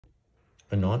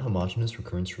A non-homogeneous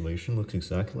recurrence relation looks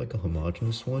exactly like a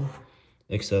homogeneous one,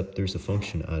 except there's a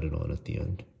function added on at the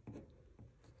end.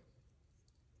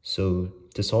 So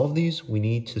to solve these, we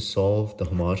need to solve the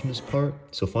homogeneous part.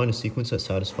 So find a sequence that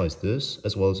satisfies this,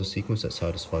 as well as a sequence that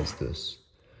satisfies this.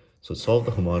 So let's solve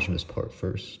the homogeneous part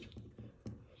first.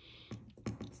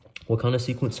 What kind of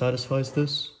sequence satisfies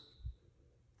this?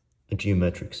 A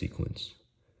geometric sequence.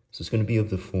 So it's going to be of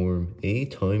the form a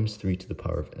times 3 to the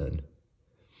power of n.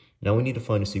 Now we need to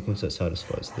find a sequence that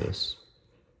satisfies this.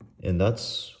 And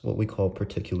that's what we call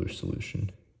particular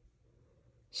solution.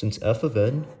 Since f of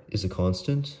n is a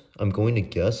constant, I'm going to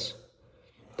guess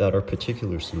that our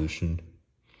particular solution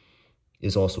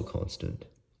is also constant.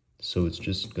 So it's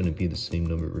just going to be the same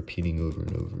number repeating over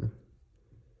and over.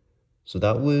 So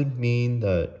that would mean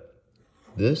that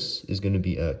this is going to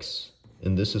be x,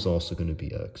 and this is also going to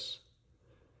be x.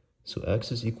 So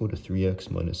x is equal to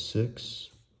 3x minus 6.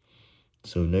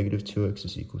 So negative 2x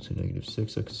is equal to negative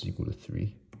 6x is equal to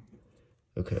 3.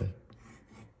 Okay.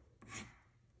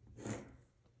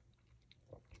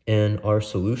 And our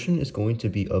solution is going to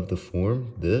be of the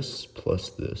form this plus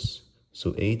this.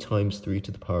 So a times 3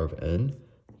 to the power of n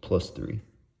plus 3.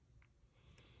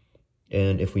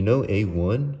 And if we know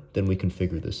a1, then we can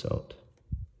figure this out.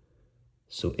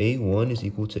 So a1 is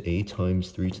equal to a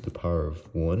times 3 to the power of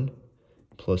 1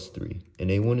 plus 3. And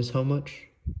a1 is how much?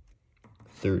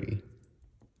 30.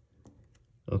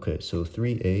 Okay, so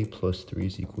 3a plus 3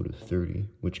 is equal to 30,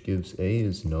 which gives a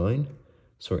is 9.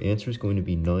 So our answer is going to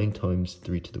be 9 times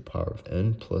 3 to the power of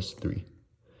n plus 3.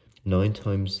 9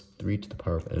 times 3 to the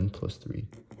power of n plus 3.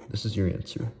 This is your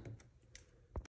answer.